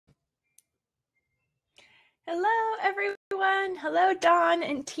Hello, everyone. Hello, Dawn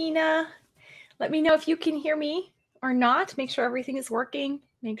and Tina. Let me know if you can hear me or not. Make sure everything is working.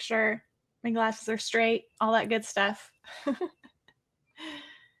 Make sure my glasses are straight, all that good stuff.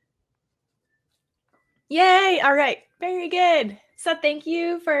 Yay. All right. Very good. So thank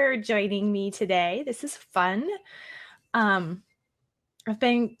you for joining me today. This is fun. I've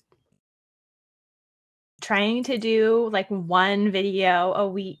been trying to do like one video a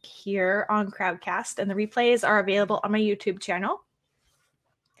week here on Crowdcast, and the replays are available on my YouTube channel.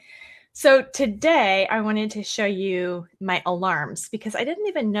 So today I wanted to show you my alarms because I didn't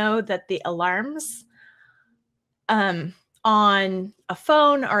even know that the alarms on a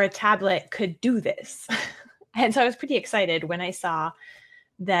phone or a tablet could do this. And so I was pretty excited when I saw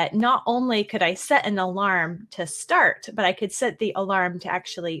that not only could I set an alarm to start, but I could set the alarm to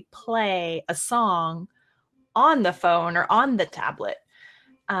actually play a song on the phone or on the tablet.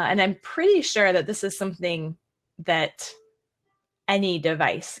 And I'm pretty sure that this is something that any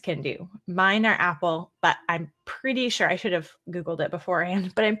device can do. Mine are Apple, but I'm pretty sure, I should have Googled it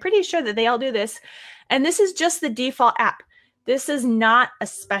beforehand, but I'm pretty sure that they all do this. And this is just the default app. This is not a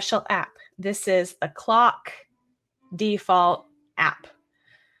special app. This is a clock default app.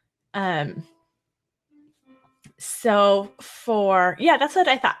 So yeah, that's what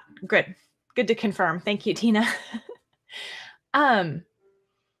I thought. Good to confirm. Thank you, Tina.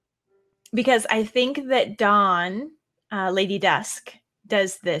 Because I think that Dawn, Lady Dusk,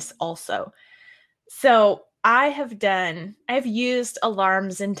 does this also. So I've used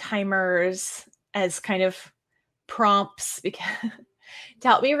alarms and timers as kind of prompts because to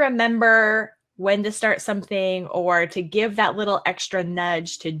help me remember when to start something or to give that little extra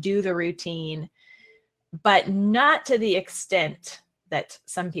nudge to do the routine, but not to the extent that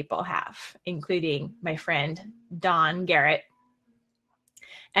some people have, including my friend Dawn Garrett.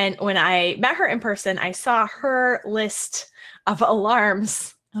 And when I met her in person, I saw her list of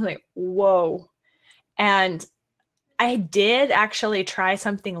alarms. I was like, whoa. And I did actually try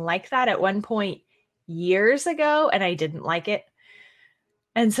something like that at one point years ago, and I didn't like it.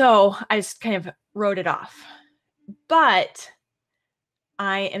 And so I just kind of wrote it off. But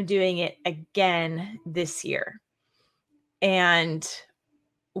I am doing it again this year. And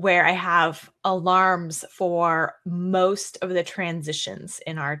where I have alarms for most of the transitions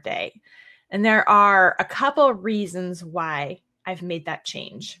in our day. And there are a couple of reasons why I've made that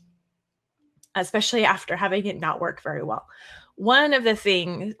change, especially after having it not work very well. One of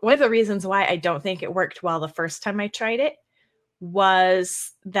the reasons why I don't think it worked well the first time I tried it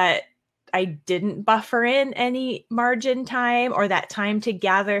was that I didn't buffer in any margin time or that time to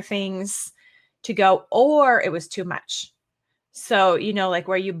gather things to go, or it was too much. So, like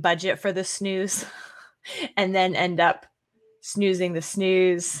where you budget for the snooze and then end up snoozing the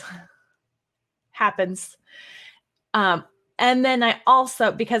snooze happens. And then I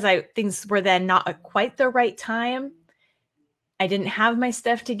also, because things were then not at quite the right time, I didn't have my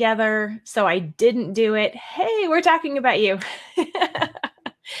stuff together, so I didn't do it. Hey, we're talking about you.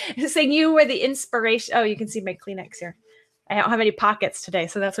 Saying you were the inspiration. Oh, you can see my Kleenex here. I don't have any pockets today,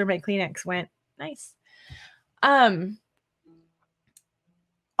 so that's where my Kleenex went. Nice.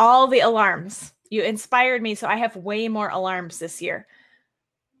 All the alarms. You inspired me, so I have way more alarms this year.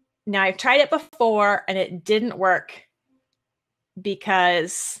 Now, I've tried it before, and it didn't work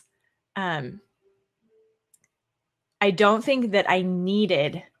because I don't think that I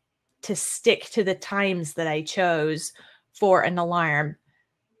needed to stick to the times that I chose for an alarm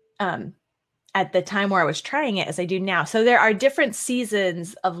at the time where I was trying it as I do now. So there are different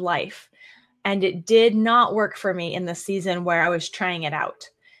seasons of life, and it did not work for me in the season where I was trying it out.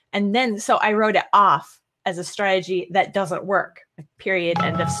 And then, so I wrote it off as a strategy that doesn't work, period,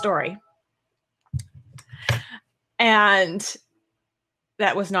 end of story. And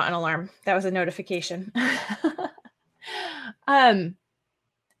that was not an alarm. That was a notification. The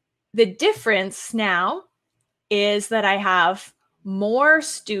difference now is that I have more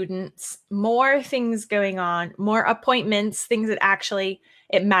students, more things going on, more appointments, things that actually,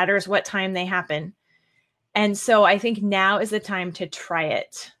 it matters what time they happen. And so I think now is the time to try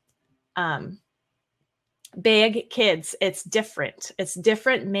it. Big kids, it's different. It's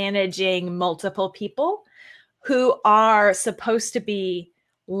different managing multiple people who are supposed to be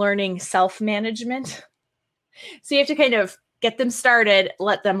learning self-management. So you have to kind of get them started,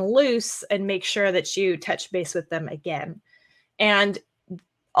 let them loose, and make sure that you touch base with them again. And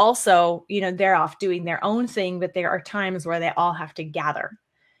also, they're off doing their own thing, but there are times where they all have to gather.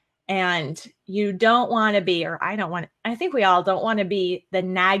 And you don't want to be, or I think we all don't want to be the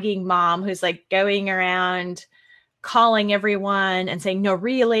nagging mom who's like going around calling everyone and saying, no,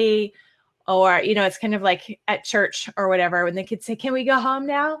 really, Or, it's kind of like at church or whatever, when the kids say, "Can we go home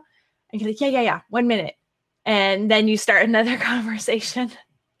now?" And you're like, yeah, 1 minute. And then you start another conversation.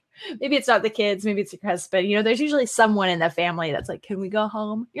 Maybe it's not the kids, maybe it's your husband. There's usually someone in the family that's like, "Can we go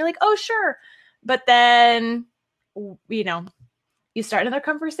home?" You're like, "Oh, sure." But then, you start another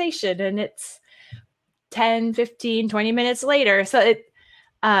conversation and it's 10, 15, 20 minutes later. So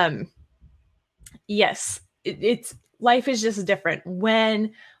yes, it's life is just different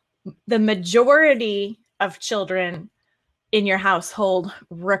when the majority of children in your household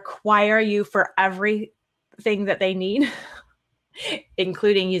require you for everything that they need,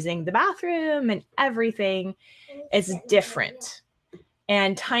 including using the bathroom and everything. Is different.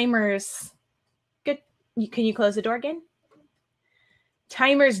 And timers, good. Can you close the door again?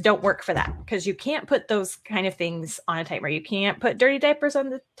 Timers don't work for that because you can't put those kind of things on a timer. You can't put dirty diapers on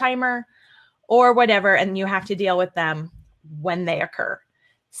the timer or whatever, and you have to deal with them when they occur.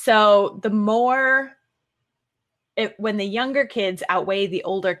 So the more, when the younger kids outweigh the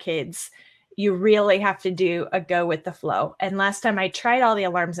older kids, you really have to do a go with the flow. And last time I tried all the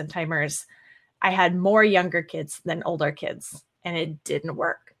alarms and timers, I had more younger kids than older kids, and it didn't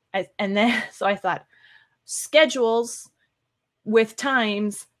work. So I thought, schedules with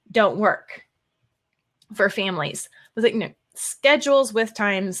times don't work for families. I was like, no, schedules with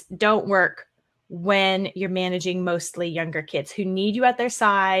times don't work when you're managing mostly younger kids who need you at their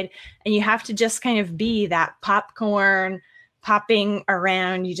side, and you have to just kind of be that popcorn popping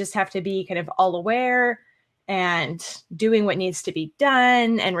around. You just have to be kind of all aware and doing what needs to be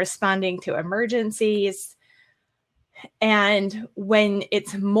done and responding to emergencies. And when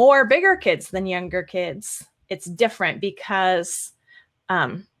it's more bigger kids than younger kids, it's different because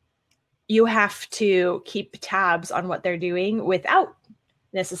you have to keep tabs on what they're doing without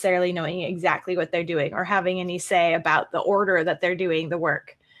necessarily knowing exactly what they're doing or having any say about the order that they're doing the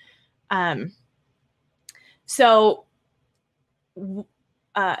work.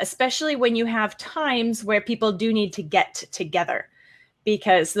 Especially when you have times where people do need to get together,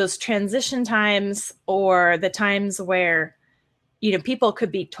 because those transition times or the times where, people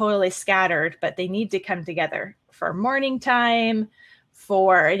could be totally scattered, but they need to come together for morning time,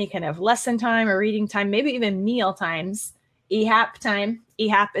 for any kind of lesson time or reading time, maybe even meal times, EHAP time.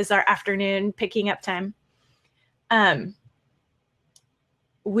 EHAP is our afternoon picking up time.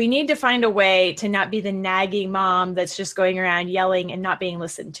 We need to find a way to not be the nagging mom that's just going around yelling and not being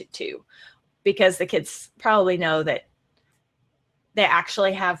listened to, because the kids probably know that they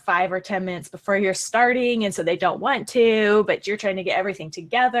actually have 5 or 10 minutes before you're starting, and so they don't want to, but you're trying to get everything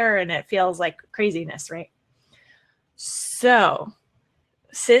together and it feels like craziness, right? So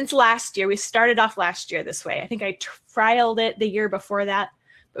since last year, we started off last year this way. I think I trialed it the year before that,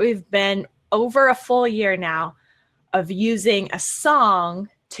 but we've been over a full year now of using a song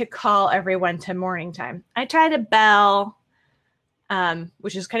to call everyone to morning time. I tried a bell,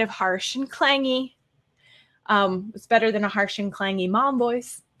 which is kind of harsh and clangy. It's better than a harsh and clangy mom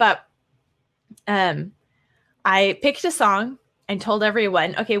voice, but I picked a song and told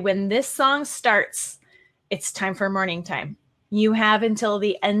everyone, okay, when this song starts, it's time for morning time. You have until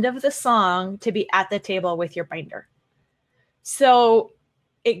the end of the song to be at the table with your binder. So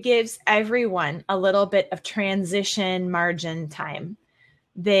it gives everyone a little bit of transition margin time.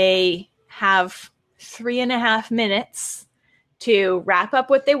 They have 3.5 minutes to wrap up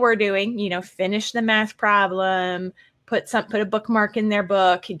what they were doing, finish the math problem, put a bookmark in their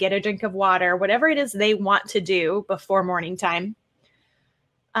book, get a drink of water, whatever it is they want to do before morning time.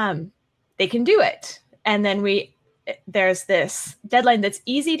 They can do it. And then there's this deadline that's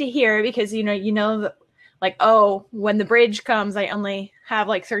easy to hear because, like, oh, when the bridge comes, I only have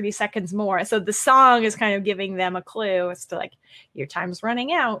like 30 seconds more. So the song is kind of giving them a clue as to like, your time's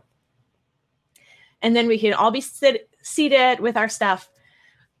running out. And then we can all be seated with our stuff.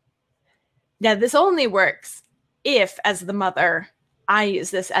 Now, this only works if, as the mother, I use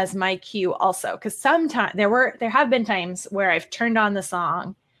this as my cue also. Because sometimes there have been times where I've turned on the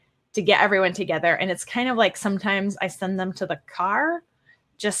song to get everyone together. And it's kind of like sometimes I send them to the car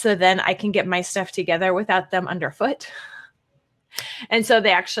just so then I can get my stuff together without them underfoot. And so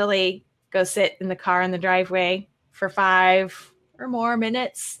they actually go sit in the car in the driveway for 5 or more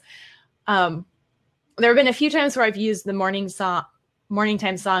minutes. There have been a few times where I've used the morning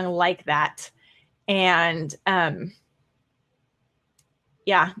time song like that. And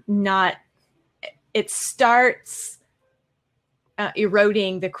it starts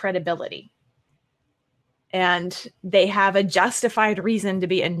eroding the credibility. And they have a justified reason to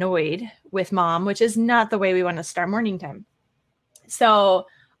be annoyed with mom, which is not the way we want to start morning time. So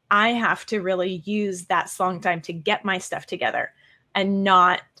I have to really use that song time to get my stuff together. and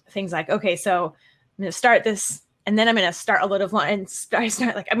not things like, okay, so I'm going to start this and then I'm going to start a little and start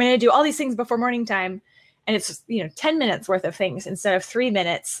like, I'm going to do all these things before morning time. And it's, 10 minutes worth of things instead of 3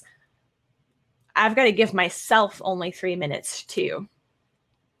 minutes. I've got to give myself only 3 minutes too.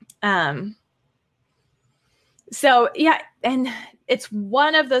 So yeah, and it's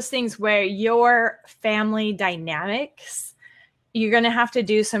one of those things where your family dynamics, you're going to have to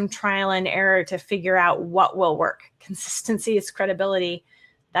do some trial and error to figure out what will work. Consistency is credibility.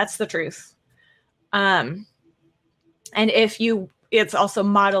 That's the truth. And it's also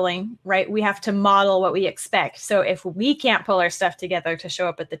modeling, right? We have to model what we expect. So if we can't pull our stuff together to show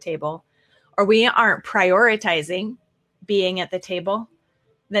up at the table, or we aren't prioritizing being at the table,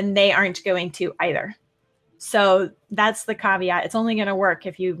 then they aren't going to either. So that's the caveat. It's only going to work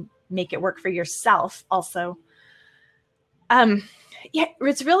if you make it work for yourself also. Yeah,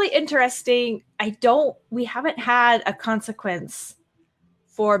 it's really interesting. We haven't had a consequence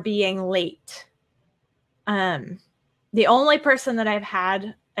for being late. The only person that I've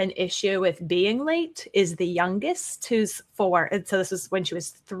had an issue with being late is the youngest, who's 4. And so this was when she was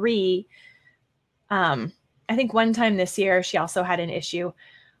 3. I think one time this year, she also had an issue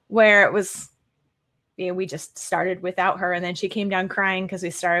where it was, we just started without her, and then she came down crying because we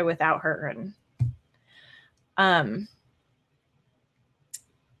started without her. And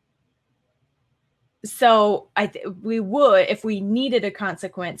so we would, if we needed a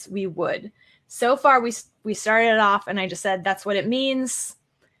consequence, we would. So far, we started off, and I just said, that's what it means.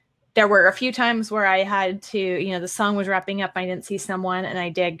 There were a few times where I had to, the song was wrapping up, I didn't see someone, and I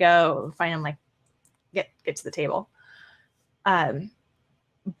did go find them, like, get to the table.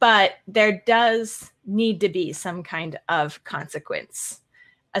 But there does need to be some kind of consequence.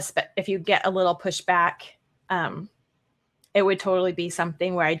 If you get a little pushback, it would totally be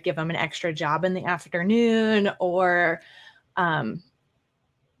something where I'd give them an extra job in the afternoon, or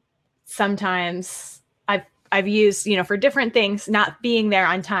sometimes I've used, for different things, not being there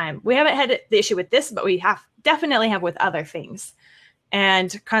on time. We haven't had the issue with this, but we definitely have with other things.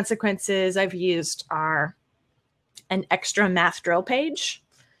 And consequences I've used are an extra math drill page,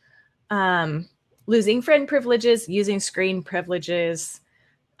 losing friend privileges, using screen privileges,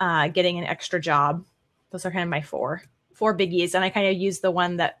 getting an extra job. Those are kind of my four biggies. And I kind of use the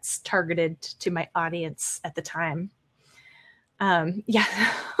one that's targeted to my audience at the time. Yeah.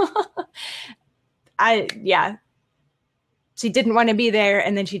 She didn't want to be there,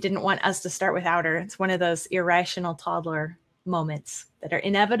 and then she didn't want us to start without her. It's one of those irrational toddler moments that are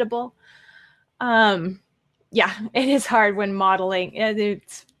inevitable. Yeah, it is hard when modeling.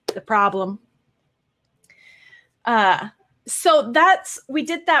 It's the problem. So we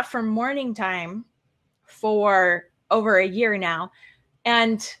did that for morning time for over a year now.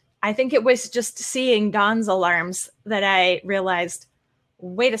 And I think it was just seeing Dawn's alarms that I realized,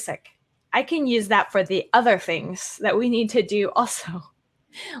 wait a sec, I can use that for the other things that we need to do also,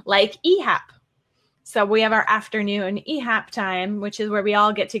 like EHAP. So we have our afternoon EHAP time, which is where we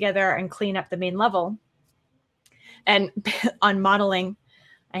all get together and clean up the main level. And on modeling,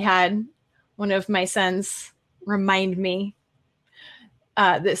 I had one of my sons remind me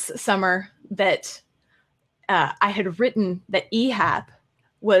this summer that I had written that EHAP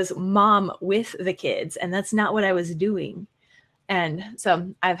was mom with the kids, and that's not what I was doing. And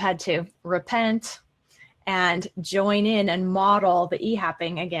so I've had to repent and join in and model the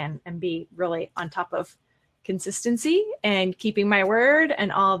EHAPing again and be really on top of consistency and keeping my word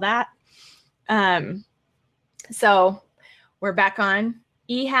and all that. So we're back on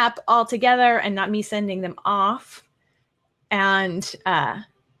EHAP all together and not me sending them off, and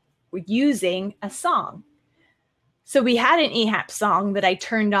we're using a song. So we had an EHAP song that I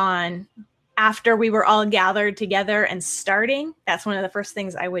turned on after we were all gathered together and starting. That's one of the first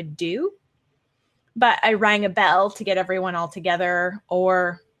things I would do. But I rang a bell to get everyone all together,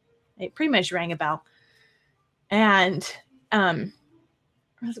 or it pretty much rang a bell. And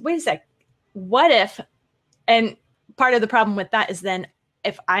wait a sec, what if, and part of the problem with that is then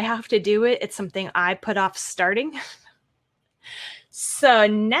if I have to do it, it's something I put off starting. So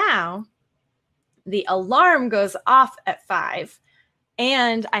now the alarm goes off at 5,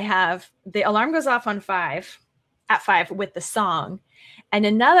 and I have the alarm goes off at 5 with the song, and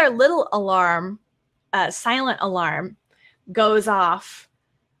another little alarm, silent alarm, goes off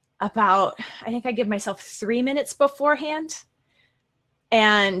about, I think I give myself 3 minutes beforehand.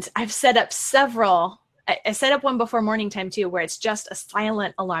 And I've set up several. I set up one before morning time too, where it's just a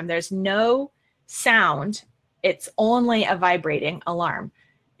silent alarm. There's no sound. It's only a vibrating alarm.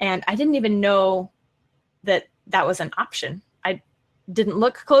 And I didn't even know that that was an option. I didn't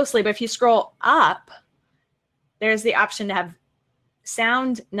look closely, but if you scroll up, there's the option to have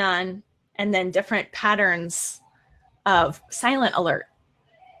sound none, and then different patterns of silent alert.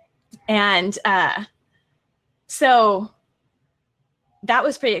 And so that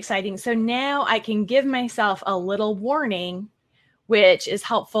was pretty exciting. So now I can give myself a little warning, which is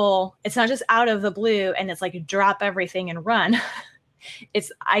helpful. It's not just out of the blue and it's like drop everything and run.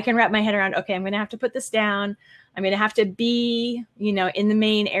 I can wrap my head around, okay, I'm going to have to put this down. I'm going to have to be, in the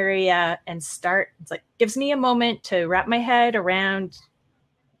main area and start. It's like, gives me a moment to wrap my head around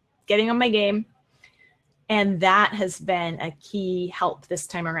getting on my game. And that has been a key help this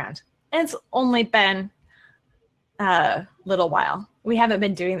time around. And it's only been a little while. We haven't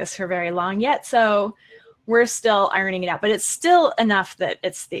been doing this for very long yet, so we're still ironing it out, but it's still enough that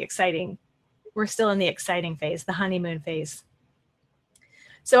we're still in the exciting phase, the honeymoon phase.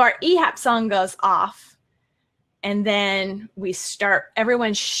 So our EHAP song goes off, and then we start,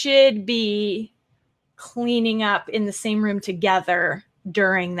 everyone should be cleaning up in the same room together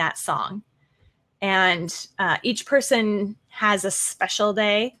during that song. And each person has a special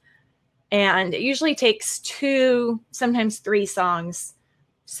day, and it usually takes 2, sometimes 3 songs.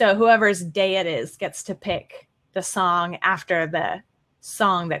 So whoever's day it is gets to pick the song after the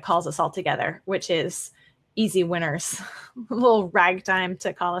song that calls us all together, which is easy winners. A little ragtime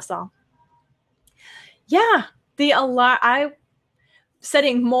to call us all. Yeah,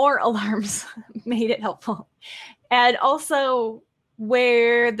 setting more alarms made it helpful. And also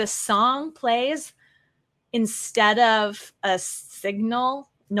where the song plays, instead of a signal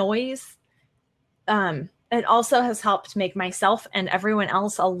noise, it also has helped make myself and everyone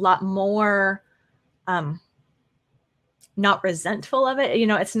else a lot more not resentful of it.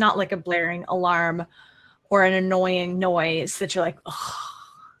 It's not like a blaring alarm or an annoying noise that you're like, oh.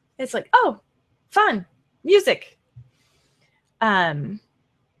 It's like, oh, fun, music.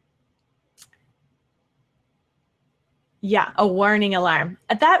 Yeah, a warning alarm.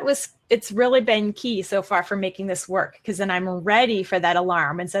 It's really been key so far for making this work, because then I'm ready for that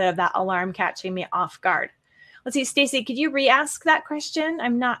alarm instead of that alarm catching me off guard. Let's see, Stacy, could you re-ask that question?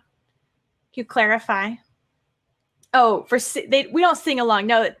 Can you clarify? Oh, we don't sing along.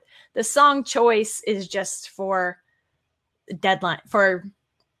 No, the song choice is just for deadline, for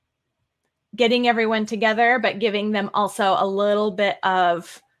getting everyone together, but giving them also a little bit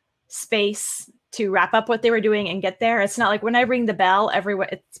of space to wrap up what they were doing and get there. It's not like when I ring the bell,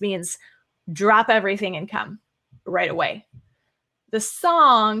 it means drop everything and come right away. The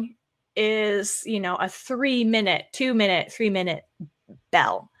song is, a 3-minute, 2-minute, 3-minute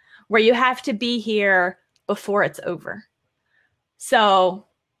bell where you have to be here before it's over. So,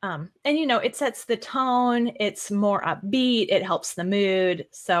 and it sets the tone, it's more upbeat, it helps the mood.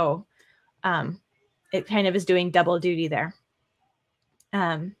 So, it kind of is doing double duty there.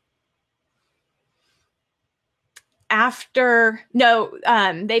 They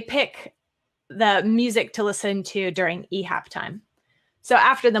pick the music to listen to during EHAP time. So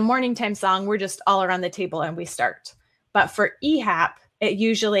after the morning time song, we're just all around the table and we start. But for EHAP,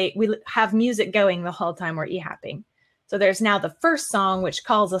 we have music going the whole time we're EHAPing. So there's now the first song, which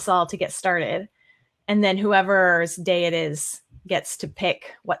calls us all to get started. And then whoever's day it is gets to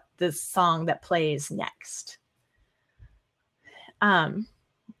pick what the song that plays next.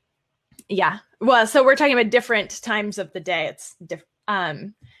 Yeah. Well, so we're talking about different times of the day. It's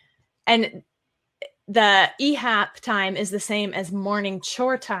different. And the EHAP time is the same as morning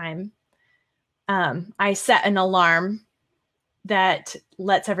chore time. I set an alarm that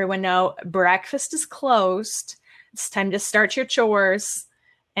lets everyone know breakfast is closed. It's time to start your chores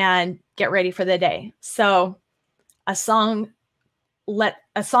and get ready for the day. So a song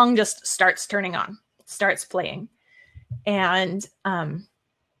just starts turning on, starts playing. And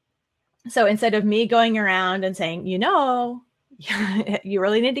so instead of me going around and saying, you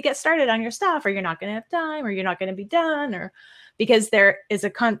really need to get started on your stuff, or you're not going to have time, or you're not going to be done, or because there is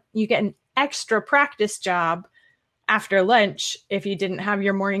you get an extra practice job after lunch if you didn't have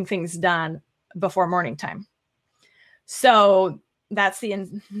your morning things done before morning time. So that's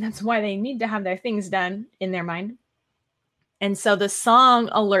why they need to have their things done in their mind. And so the song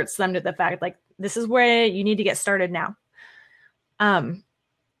alerts them to the fact, like, this is where you need to get started now.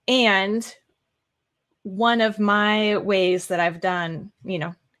 And one of my ways that I've done,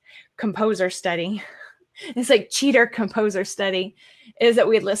 composer study, it's like cheater composer study, is that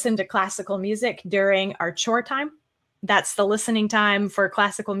we listen to classical music during our chore time. That's the listening time for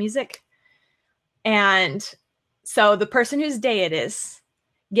classical music. And so the person whose day it is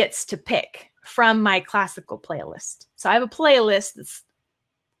gets to pick from my classical playlist. So I have a playlist that's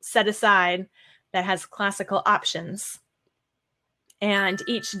set aside that has classical options. And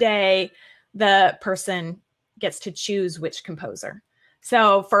each day the person gets to choose which composer.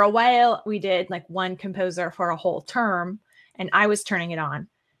 So for a while, we did like one composer for a whole term, and I was turning it on.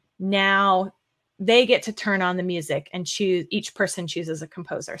 Now they get to turn on the music and choose, each person chooses a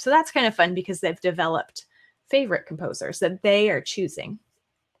composer. So that's kind of fun because they've developed favorite composers that they are choosing.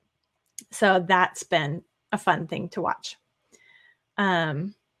 So that's been a fun thing to watch.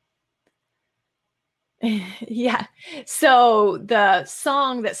 Yeah. So the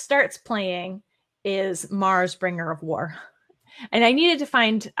song that starts playing is Mars, Bringer of War. And I needed to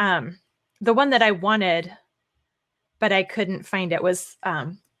find the one that I wanted, but I couldn't find it, was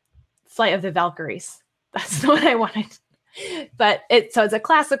Flight of the Valkyries. That's the one I wanted. But it's a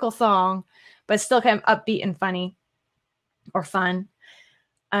classical song, but still kind of upbeat and funny or fun.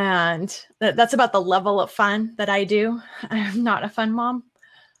 And that's about the level of fun that I do. I'm not a fun mom.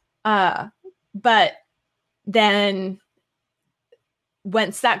 But then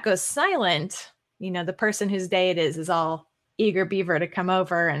once that goes silent, the person whose day it is all eager beaver to come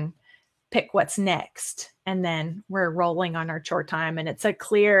over and pick what's next. And then we're rolling on our chore time. And it's a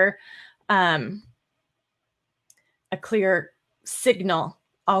clear signal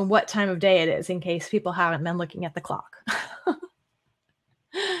on what time of day it is in case people haven't been looking at the clock.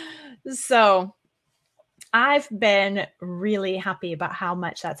 So I've been really happy about how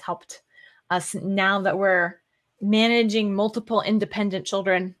much that's helped us now that we're managing multiple independent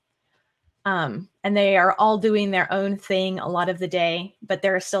children. And they are all doing their own thing a lot of the day, but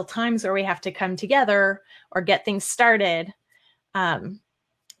there are still times where we have to come together or get things started.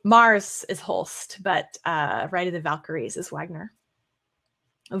 Mars is Holst, but Ride of the Valkyries is Wagner.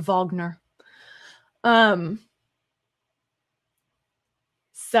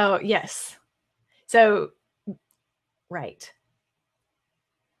 So yes. So, right.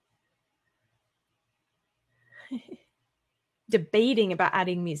 Debating about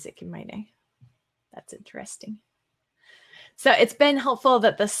adding music in my day. That's interesting. So it's been helpful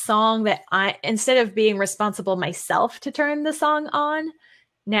that the song that instead of being responsible myself to turn the song on,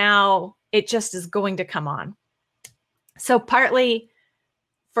 now it just is going to come on. So partly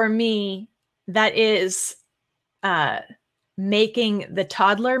for me, that is making the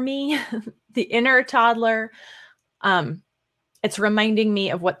toddler me, the inner toddler. It's reminding me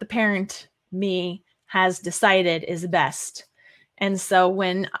of what the parent me has decided is best. And so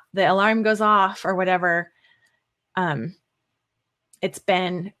when the alarm goes off or whatever, it's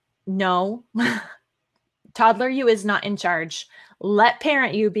been, no, toddler you is not in charge. Let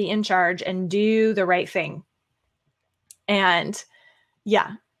parent you be in charge and do the right thing. And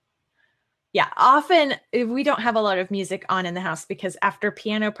yeah, often we don't have a lot of music on in the house because after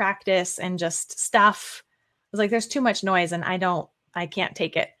piano practice and just stuff, I was like, there's too much noise and I can't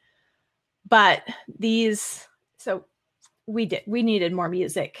take it. But so we needed more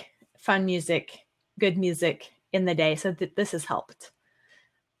music, fun music, good music in the day. So this has helped.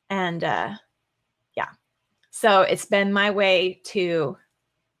 And so it's been my way to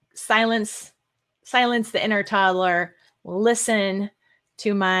silence the inner toddler, listen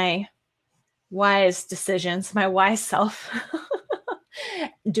to my wise decisions, my wise self,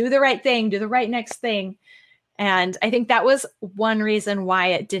 do the right thing, do the right next thing. And I think that was one reason why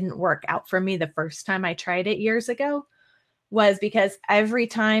it didn't work out for me the first time I tried it years ago, was because every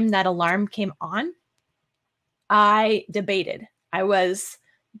time that alarm came on, I debated. I was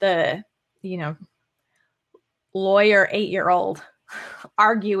the, lawyer 8-year-old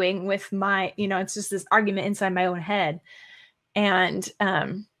arguing with my, it's just this argument inside my own head. And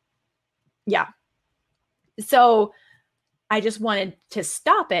so I just wanted to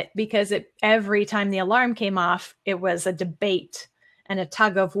stop it because every time the alarm came off, it was a debate and a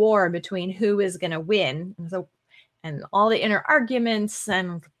tug of war between who is going to win. And all the inner arguments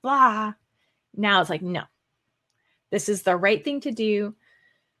and blah. Now it's like, no, this is the right thing to do.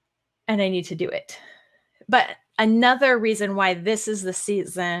 And I need to do it. But another reason why this is the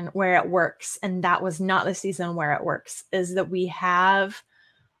season where it works, and that was not the season where it works, is that we have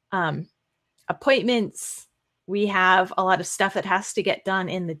appointments. We have a lot of stuff that has to get done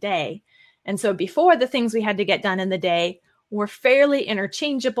in the day. And so before, the things we had to get done in the day were fairly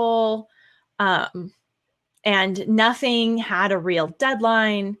interchangeable, and nothing had a real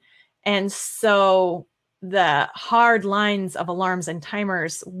deadline. And so the hard lines of alarms and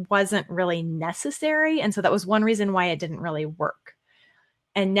timers wasn't really necessary. And so that was one reason why it didn't really work.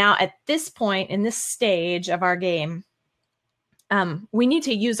 And now at this point in this stage of our game, we need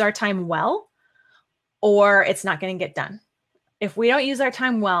to use our time well, or it's not going to get done. If we don't use our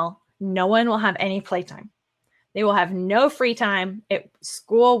time well, no one will have any playtime. They will have no free time.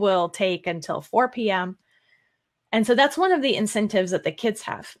 School will take until 4 p.m. And so that's one of the incentives that the kids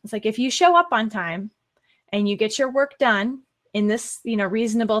have. It's like, if you show up on time and you get your work done in this,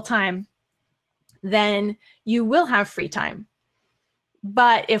 reasonable time, then you will have free time.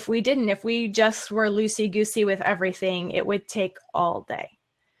 But if we didn't, if we just were loosey-goosey with everything, it would take all day.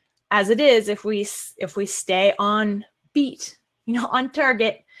 As it is, if we stay on beat, on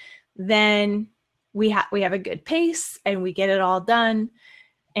target, then we have a good pace and we get it all done.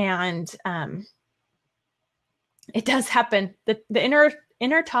 And it does happen. The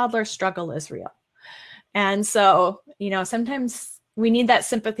inner toddler struggle is real. And so, sometimes we need that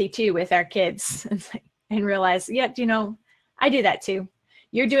sympathy too with our kids and realize, yeah, I do that too.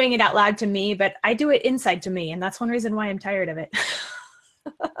 You're doing it out loud to me, but I do it inside to me. And that's one reason why I'm tired of it.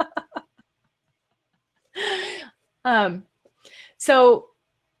 So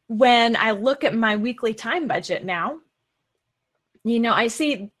when I look at my weekly time budget now, I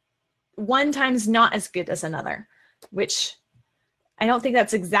see one time's not as good as another, which I don't think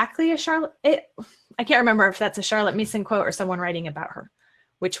that's exactly a Charlotte. I can't remember if that's a Charlotte Mason quote or someone writing about her,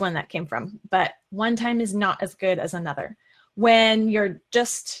 which one that came from, but one time is not as good as another. When you're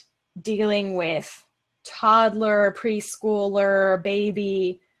just dealing with toddler, preschooler,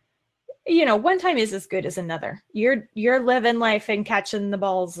 baby, one time is as good as another. You're living life and catching the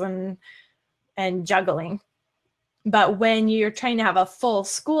balls and juggling. But when you're trying to have a full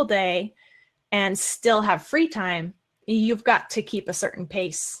school day and still have free time, you've got to keep a certain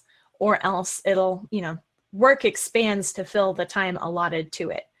pace, or else it'll, work expands to fill the time allotted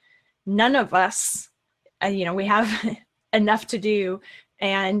to it. None of us, we have enough to do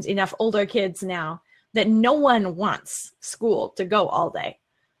and enough older kids now that no one wants school to go all day.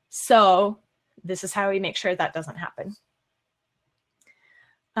 So this is how we make sure that doesn't happen.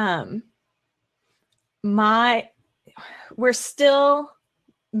 My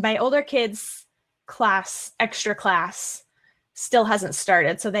older kids' extra class still hasn't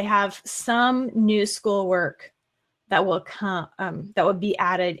started. So they have some new schoolwork that will come, that will be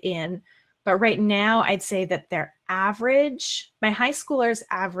added in. But right now, I'd say that their average, my high schoolers'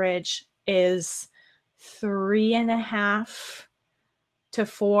 average is 3.5 to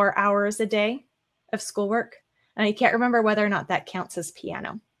 4 hours a day of schoolwork. And I can't remember whether or not that counts as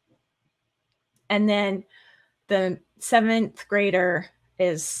piano. And then the 7th grader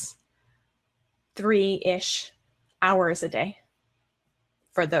is 3-ish hours a day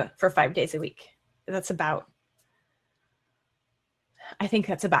for 5 days a week. I think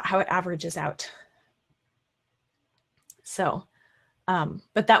that's about how it averages out. So,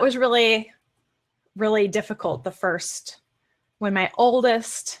 but that was really, really difficult when my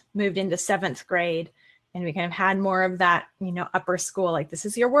oldest moved into 7th grade and we kind of had more of that, upper school, like this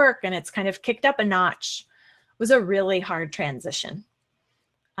is your work, and it's kind of kicked up a notch. It was a really hard transition.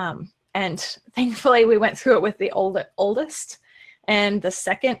 And thankfully we went through it with the oldest, and the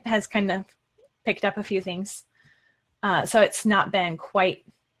second has kind of picked up a few things. So it's not been quite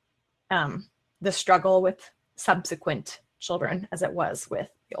the struggle with subsequent children as it was with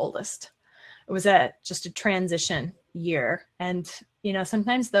the oldest. It was just a transition year. And,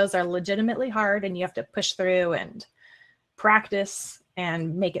 sometimes those are legitimately hard and you have to push through and practice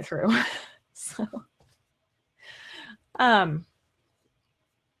and make it through. So,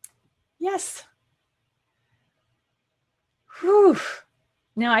 yes. Whew.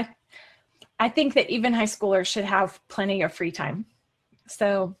 Now I think that even high schoolers should have plenty of free time.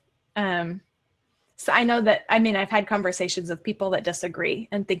 So, so I know that, I've had conversations with people that disagree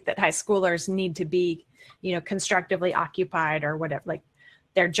and think that high schoolers need to be, constructively occupied or whatever, like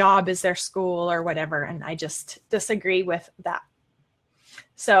their job is their school or whatever. And I just disagree with that.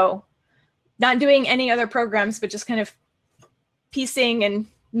 So not doing any other programs, but just kind of piecing and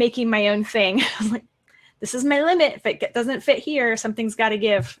making my own thing. I was like, this is my limit. If it doesn't fit here, something's got to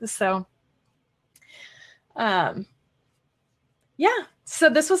give. So, yeah, so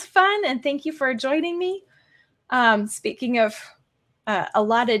this was fun, and thank you for joining me. Speaking of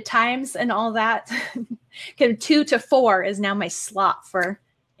allotted times and all that, 2 to 4 is now my slot for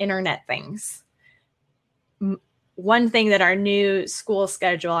internet things. One thing that our new school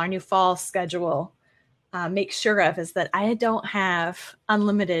schedule, our new fall schedule, makes sure of is that I don't have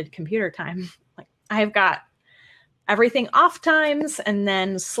unlimited computer time. Like, I've got everything off times and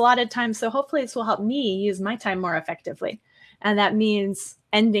then slotted times. So hopefully this will help me use my time more effectively. And that means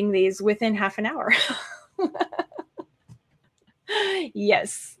ending these within half an hour.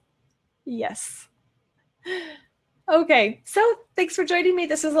 Yes. Yes. Okay. So thanks for joining me.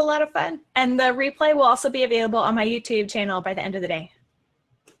 This was a lot of fun. And the replay will also be available on my YouTube channel by the end of the day.